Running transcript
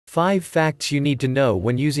5 facts you need to know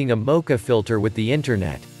when using a MoCa filter with the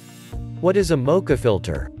internet. What is a MoCa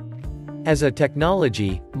filter? As a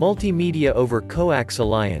technology, Multimedia over Coax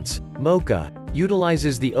Alliance, MoCa,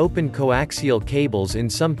 utilizes the open coaxial cables in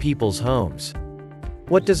some people's homes.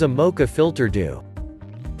 What does a MoCa filter do?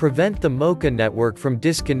 Prevent the MoCa network from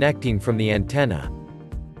disconnecting from the antenna.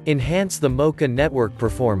 Enhance the MoCa network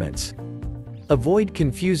performance. Avoid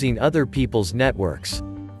confusing other people's networks.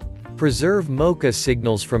 Preserve MoCa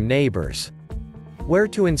signals from neighbors. Where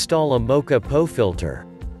to install a MoCa PoE filter?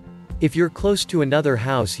 If you're close to another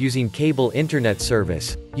house using cable internet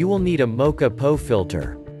service, you will need a MoCa PoE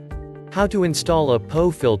filter. How to install a PoE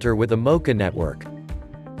filter with a MoCa network?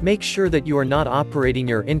 Make sure that you are not operating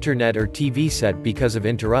your internet or TV set because of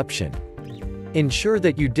interruption. Ensure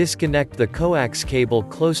that you disconnect the coax cable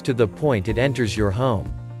close to the point it enters your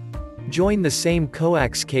home. Join the same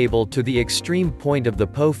coax cable to the extreme point of the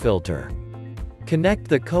PoE filter. Connect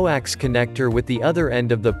the coax connector with the other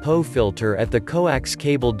end of the PoE filter at the coax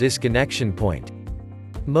cable disconnection point.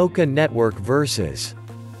 MoCa network versus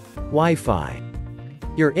Wi-Fi.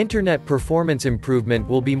 Your internet performance improvement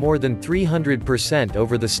will be more than 300%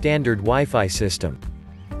 over the standard Wi-Fi system.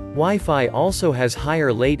 Wi-Fi also has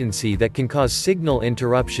higher latency that can cause signal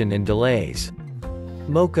interruption and delays.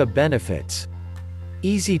 MoCa benefits.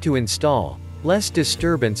 Easy to install, less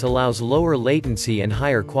disturbance allows lower latency and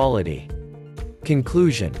higher quality.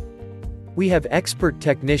 Conclusion. We have expert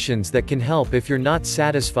technicians that can help if you're not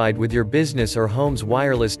satisfied with your business or home's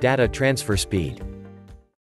wireless data transfer speed.